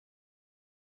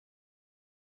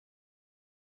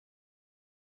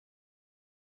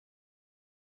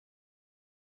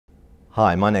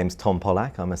Hi, my name's Tom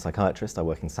Pollak. I'm a psychiatrist. I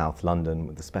work in South London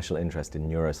with a special interest in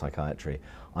neuropsychiatry.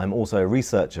 I'm also a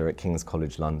researcher at King's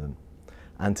College London.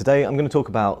 And today I'm going to talk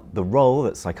about the role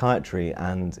that psychiatry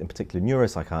and in particular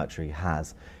neuropsychiatry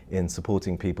has in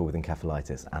supporting people with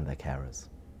encephalitis and their carers.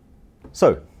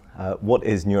 So, what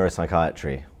is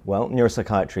neuropsychiatry? Well,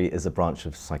 neuropsychiatry is a branch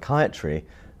of psychiatry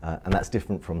and that's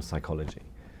different from psychology.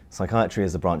 Psychiatry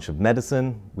is a branch of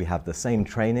medicine. We have the same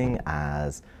training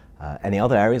as any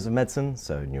other areas of medicine,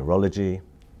 so neurology,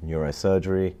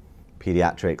 neurosurgery,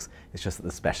 pediatrics. It's just that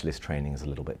the specialist training is a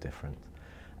little bit different.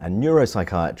 And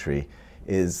neuropsychiatry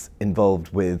is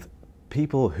involved with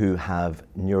people who have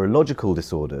neurological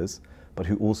disorders, but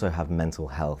who also have mental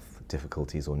health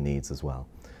difficulties or needs as well.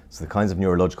 So the kinds of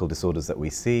neurological disorders that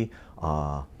we see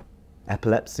are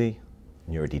epilepsy,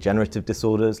 neurodegenerative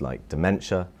disorders like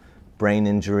dementia, brain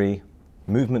injury,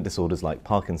 movement disorders like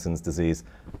Parkinson's disease,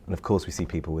 and of course we see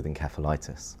people with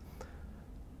encephalitis.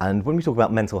 And when we talk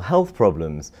about mental health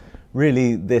problems,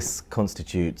 really this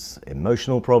constitutes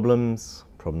emotional problems,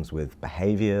 problems with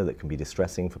behavior that can be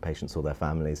distressing for patients or their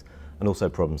families, and also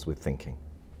problems with thinking.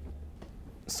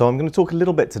 So I'm going to talk a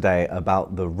little bit today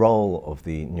about the role of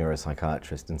the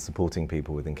neuropsychiatrist in supporting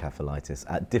people with encephalitis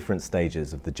at different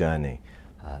stages of the journey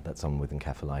that someone with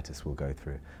encephalitis will go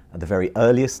through. At the very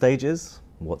earliest stages,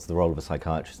 what's the role of a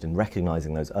psychiatrist in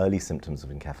recognizing those early symptoms of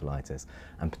encephalitis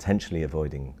and potentially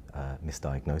avoiding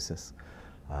misdiagnosis?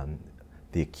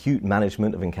 The acute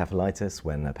management of encephalitis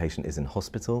when a patient is in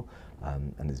hospital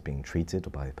and is being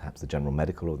treated by perhaps the general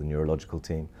medical or the neurological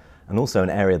team. And also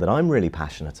an area that I'm really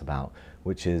passionate about,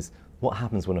 which is what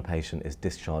happens when a patient is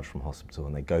discharged from hospital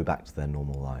and they go back to their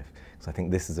normal life. So I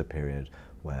think this is a period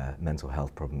where mental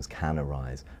health problems can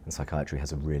arise and psychiatry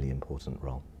has a really important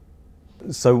role.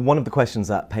 So one of the questions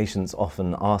that patients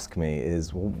often ask me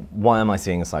is, well, why am I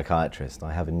seeing a psychiatrist?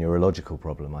 I have a neurological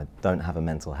problem, I don't have a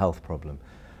mental health problem.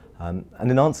 And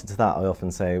in answer to that, I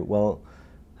often say, well,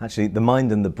 actually the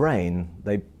mind and the brain,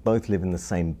 they both live in the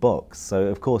same box. So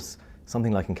of course,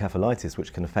 something like encephalitis,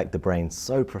 which can affect the brain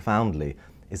so profoundly,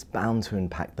 is bound to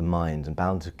impact the mind and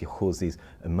bound to cause these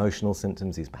emotional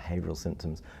symptoms, these behavioral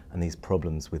symptoms, and these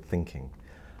problems with thinking.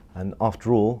 And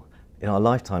after all, in our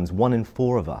lifetimes, 1 in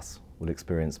 4 of us will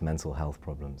experience mental health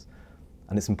problems.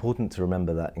 And it's important to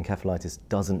remember that encephalitis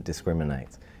doesn't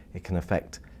discriminate. It can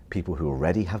affect people who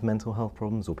already have mental health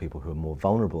problems or people who are more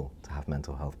vulnerable to have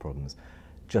mental health problems,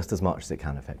 just as much as it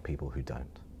can affect people who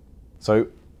don't. So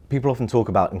people often talk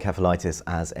about encephalitis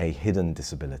as a hidden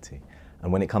disability.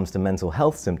 And when it comes to mental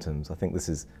health symptoms, I think this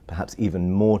is perhaps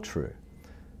even more true.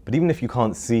 But even if you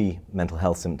can't see mental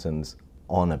health symptoms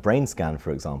on a brain scan,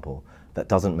 for example, that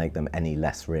doesn't make them any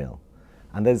less real.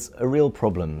 And there's a real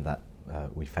problem that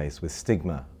we face with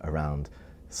stigma around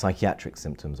psychiatric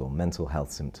symptoms or mental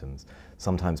health symptoms.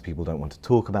 Sometimes people don't want to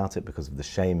talk about it because of the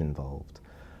shame involved.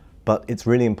 But it's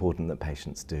really important that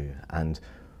patients do. And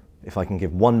if I can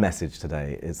give one message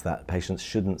today, it's that patients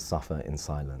shouldn't suffer in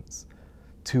silence.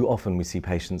 Too often we see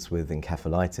patients with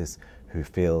encephalitis who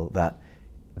feel that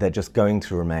they're just going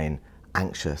to remain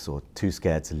anxious or too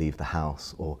scared to leave the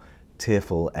house or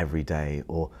tearful every day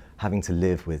or having to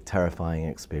live with terrifying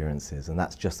experiences, and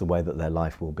that's just the way that their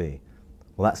life will be.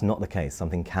 Well, that's not the case.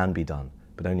 Something can be done,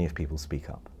 but only if people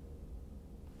speak up.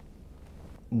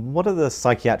 What are the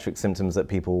psychiatric symptoms that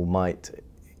people might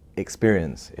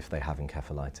experience if they have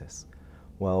encephalitis?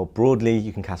 Well, broadly,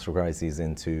 you can categorize these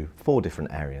into 4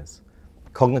 different areas.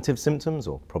 Cognitive symptoms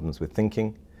or problems with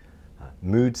thinking,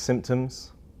 mood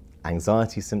symptoms,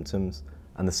 anxiety symptoms,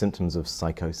 and the symptoms of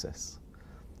psychosis.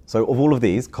 So of all of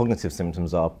these, cognitive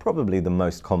symptoms are probably the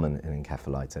most common in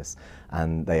encephalitis,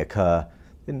 and they occur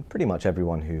in pretty much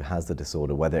everyone who has the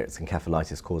disorder, whether it's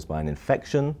encephalitis caused by an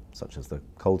infection, such as the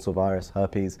cold sore virus,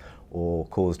 herpes, or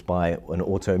caused by an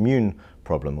autoimmune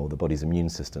problem or the body's immune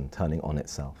system turning on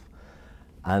itself.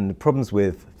 And problems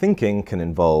with thinking can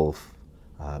involve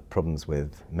problems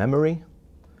with memory,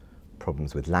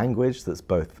 problems with language, that's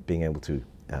both being able to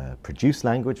produce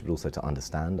language but also to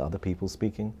understand other people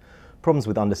speaking, problems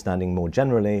with understanding more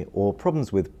generally, or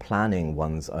problems with planning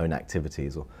one's own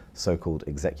activities or so-called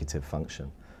executive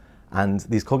function. And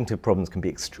these cognitive problems can be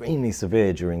extremely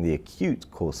severe during the acute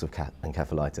course of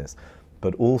encephalitis,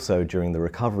 but also during the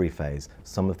recovery phase,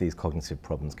 some of these cognitive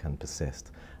problems can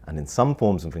persist. And in some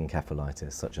forms of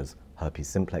encephalitis, such as herpes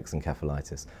simplex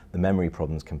encephalitis, the memory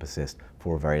problems can persist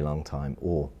for a very long time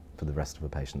or for the rest of a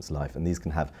patient's life. And these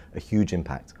can have a huge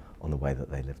impact on the way that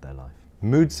they live their life.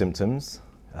 Mood symptoms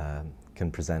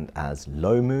can present as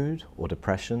low mood or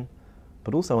depression,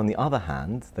 but also on the other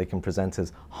hand, they can present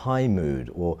as high mood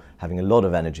or having a lot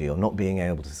of energy or not being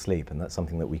able to sleep. And that's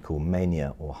something that we call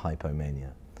mania or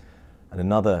hypomania. And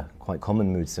another quite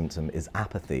common mood symptom is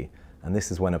apathy, and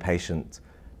this is when a patient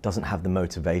doesn't have the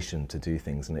motivation to do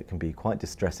things, and it can be quite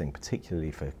distressing, particularly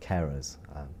for carers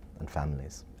and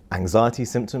families. Anxiety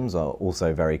symptoms are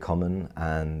also very common,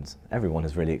 and everyone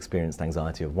has really experienced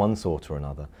anxiety of one sort or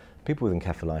another. People with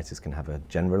encephalitis can have a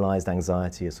generalized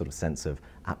anxiety, a sort of sense of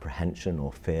apprehension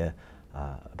or fear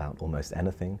about almost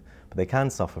anything, but they can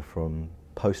suffer from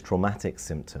post-traumatic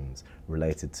symptoms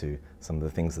related to some of the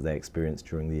things that they experienced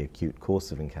during the acute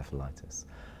course of encephalitis.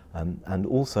 And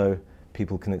also,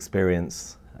 people can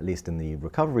experience, at least in the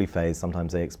recovery phase,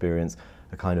 sometimes they experience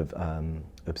a kind of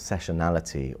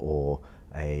obsessionality or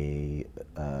a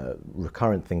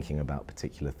recurrent thinking about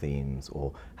particular themes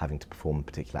or having to perform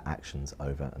particular actions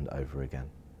over and over again.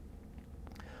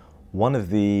 One of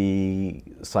the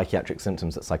psychiatric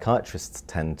symptoms that psychiatrists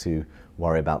tend to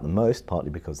worry about the most, partly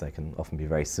because they can often be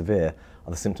very severe,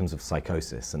 are the symptoms of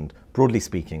psychosis. And broadly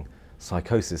speaking,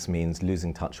 psychosis means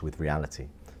losing touch with reality.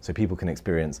 So people can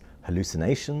experience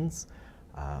hallucinations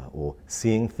or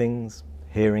seeing things,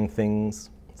 hearing things,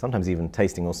 sometimes even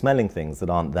tasting or smelling things that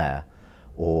aren't there,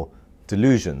 or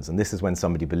delusions. And this is when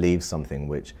somebody believes something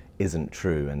which isn't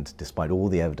true, and despite all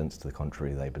the evidence to the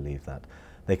contrary, they believe that.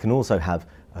 They can also have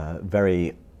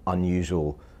very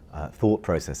unusual thought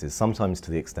processes, sometimes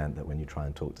to the extent that when you try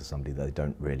and talk to somebody, they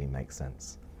don't really make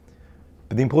sense.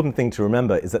 But the important thing to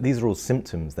remember is that these are all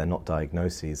symptoms, they're not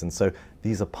diagnoses, and so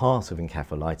these are part of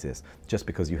encephalitis. Just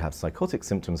because you have psychotic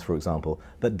symptoms, for example,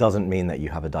 that doesn't mean that you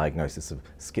have a diagnosis of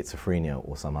schizophrenia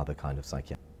or some other kind of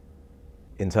psychiatry.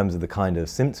 In terms of the kind of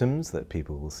symptoms that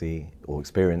people will see or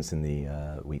experience in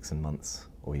the weeks and months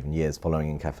or even years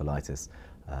following encephalitis,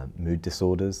 mood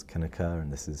disorders can occur,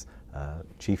 and this is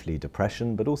chiefly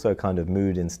depression, but also a kind of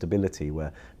mood instability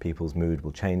where people's mood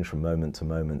will change from moment to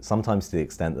moment, sometimes to the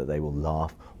extent that they will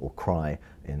laugh or cry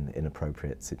in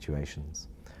inappropriate situations.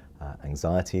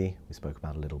 Anxiety, we spoke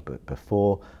about a little bit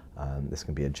before. This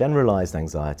can be a generalized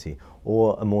anxiety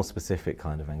or a more specific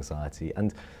kind of anxiety.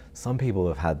 And some people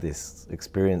have had this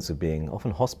experience of being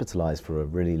often hospitalized for a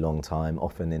really long time,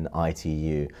 often in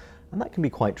ITU. And that can be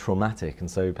quite traumatic, and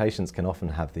so patients can often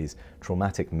have these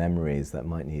traumatic memories that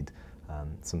might need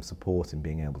some support in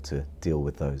being able to deal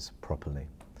with those properly.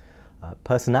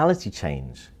 Personality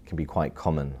change can be quite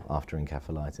common after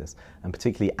encephalitis, and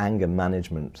particularly anger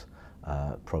management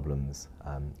problems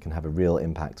can have a real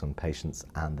impact on patients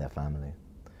and their family.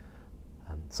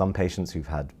 Some patients who've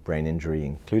had brain injury,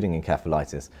 including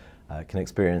encephalitis, can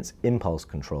experience impulse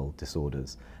control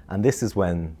disorders, and this is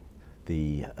when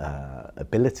the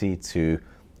ability to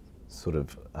sort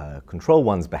of control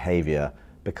one's behavior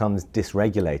becomes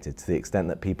dysregulated to the extent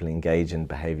that people engage in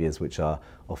behaviors which are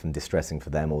often distressing for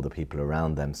them or the people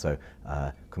around them. So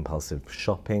compulsive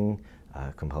shopping,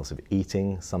 compulsive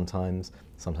eating sometimes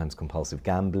compulsive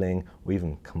gambling, or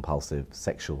even compulsive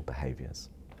sexual behaviors.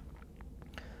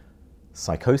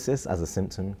 Psychosis as a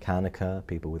symptom can occur.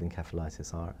 People with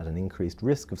encephalitis are at an increased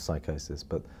risk of psychosis,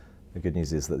 but the good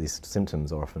news is that these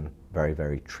symptoms are often very,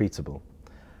 very treatable.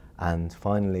 And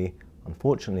finally,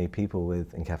 unfortunately, people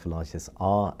with encephalitis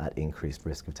are at increased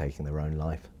risk of taking their own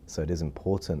life. So it is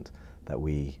important that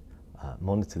we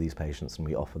monitor these patients and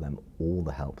we offer them all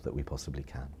the help that we possibly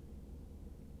can.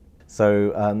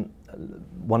 So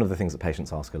one of the things that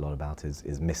patients ask a lot about is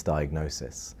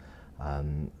misdiagnosis.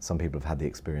 Some people have had the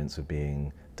experience of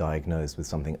being diagnosed with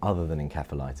something other than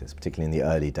encephalitis, particularly in the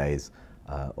early days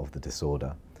of the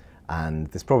disorder. And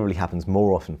this probably happens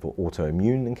more often for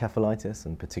autoimmune encephalitis,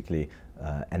 and particularly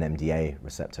NMDA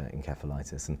receptor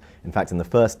encephalitis. And in fact, in the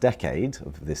first decade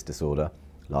of this disorder,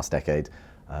 last decade,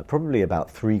 probably about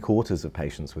 3/4 of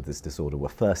patients with this disorder were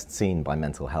first seen by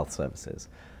mental health services.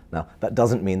 Now, that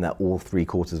doesn't mean that all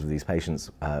 3/4 of these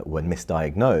patients were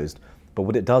misdiagnosed, but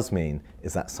what it does mean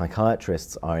is that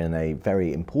psychiatrists are in a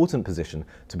very important position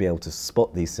to be able to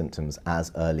spot these symptoms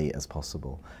as early as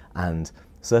possible. And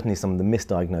certainly some of the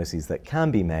misdiagnoses that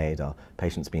can be made are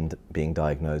patients being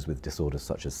diagnosed with disorders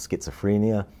such as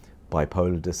schizophrenia,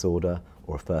 bipolar disorder,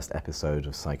 or a first episode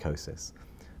of psychosis.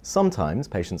 Sometimes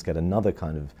patients get another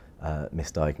kind of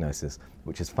misdiagnosis,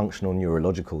 which is functional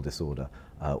neurological disorder,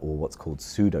 or what's called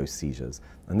pseudo-seizures.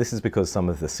 And this is because some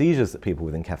of the seizures that people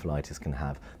with encephalitis can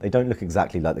have, they don't look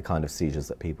exactly like the kind of seizures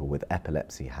that people with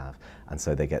epilepsy have. And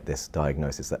so they get this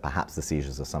diagnosis that perhaps the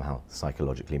seizures are somehow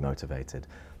psychologically motivated.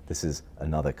 This is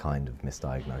another kind of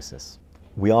misdiagnosis.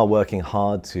 We are working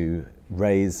hard to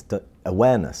raise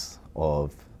awareness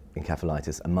of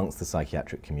encephalitis amongst the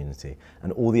psychiatric community,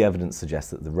 and all the evidence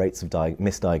suggests that the rates of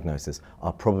misdiagnosis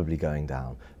are probably going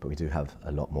down, but we do have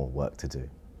a lot more work to do.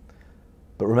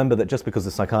 But remember that just because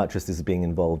a psychiatrist is being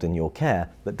involved in your care,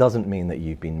 that doesn't mean that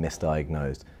you've been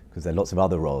misdiagnosed. because there are lots of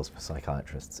other roles for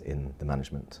psychiatrists in the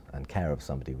management and care of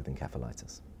somebody with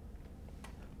encephalitis.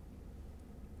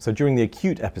 So during the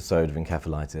acute episode of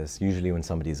encephalitis, usually when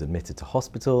somebody is admitted to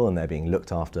hospital and they're being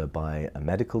looked after by a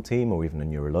medical team or even a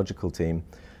neurological team,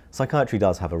 psychiatry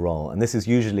does have a role, and this is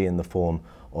usually in the form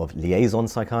of liaison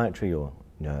psychiatry or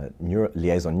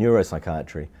liaison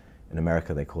neuropsychiatry. In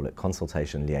America, they call it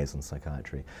consultation liaison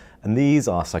psychiatry. And these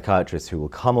are psychiatrists who will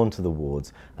come onto the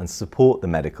wards and support the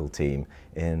medical team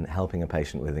in helping a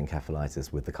patient with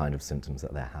encephalitis with the kind of symptoms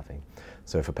that they're having.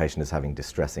 So if a patient is having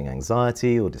distressing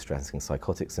anxiety or distressing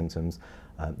psychotic symptoms,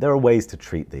 there are ways to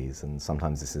treat these, and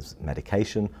sometimes this is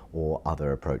medication or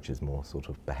other approaches, more sort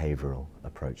of behavioral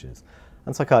approaches.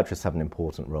 And psychiatrists have an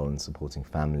important role in supporting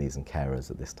families and carers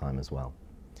at this time as well.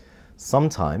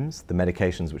 Sometimes the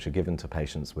medications which are given to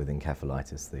patients with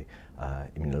encephalitis, the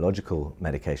immunological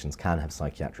medications, can have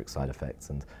psychiatric side effects,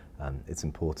 and it's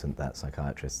important that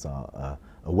psychiatrists are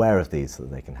aware of these so that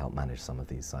they can help manage some of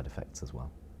these side effects as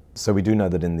well. So we do know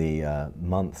that in the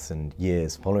months and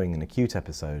years following an acute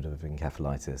episode of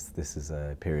encephalitis, this is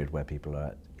a period where people are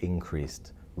at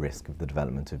increased risk of the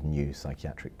development of new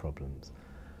psychiatric problems.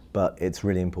 But it's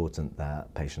really important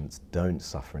that patients don't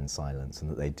suffer in silence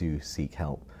and that they do seek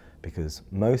help, because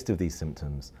most of these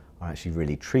symptoms are actually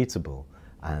really treatable,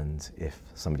 and if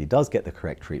somebody does get the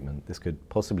correct treatment, this could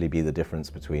possibly be the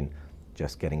difference between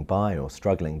just getting by or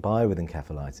struggling by with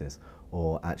encephalitis,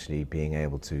 or actually being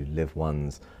able to live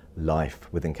one's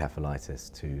life with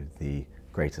encephalitis to the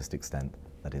greatest extent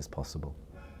that is possible.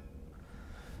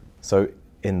 So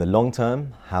in the long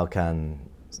term, how can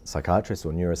psychiatrists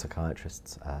or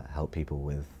neuropsychiatrists help people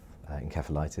with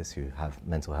encephalitis who have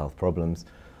mental health problems?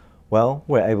 Well,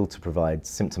 we're able to provide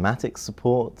symptomatic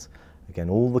support. Again,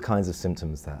 all the kinds of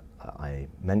symptoms that I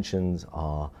mentioned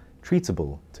are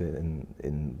treatable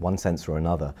in one sense or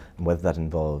another, and whether that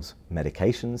involves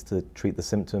medications to treat the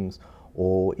symptoms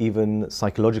or even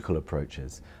psychological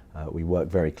approaches. We work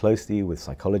very closely with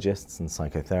psychologists and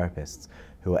psychotherapists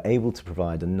who are able to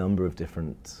provide a number of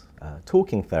different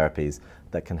talking therapies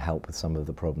that can help with some of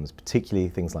the problems, particularly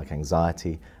things like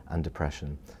anxiety and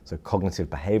depression. So cognitive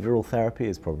behavioral therapy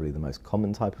is probably the most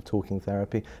common type of talking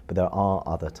therapy, but there are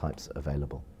other types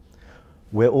available.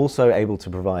 We're also able to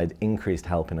provide increased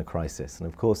help in a crisis. And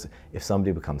of course, if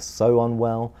somebody becomes so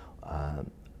unwell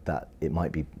that it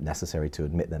might be necessary to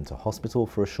admit them to hospital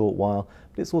for a short while,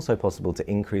 but it's also possible to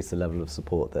increase the level of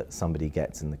support that somebody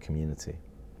gets in the community.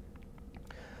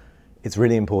 It's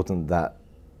really important that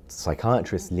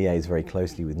psychiatrists liaise very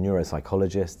closely with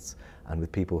neuropsychologists and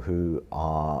with people who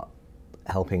are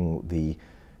helping the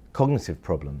cognitive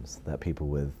problems that people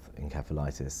with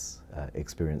encephalitis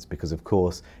experience, because of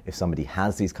course if somebody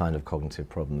has these kind of cognitive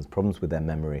problems, problems with their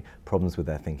memory, problems with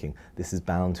their thinking, this is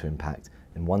bound to impact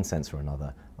in one sense or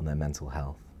another on their mental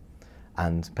health.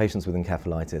 And patients with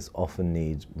encephalitis often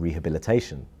need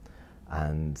rehabilitation,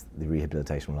 and the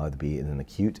rehabilitation will either be in an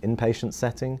acute inpatient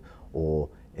setting or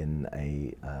in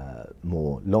a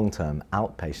more long-term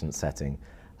outpatient setting,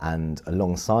 and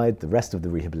alongside the rest of the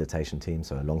rehabilitation team,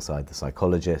 so alongside the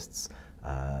psychologists,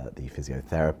 the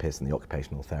physiotherapists and the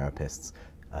occupational therapists,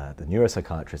 the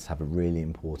neuropsychiatrists have a really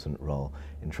important role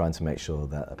in trying to make sure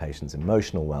that a patient's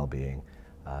emotional well-being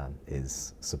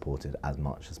is supported as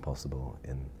much as possible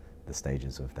in the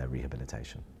stages of their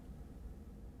rehabilitation.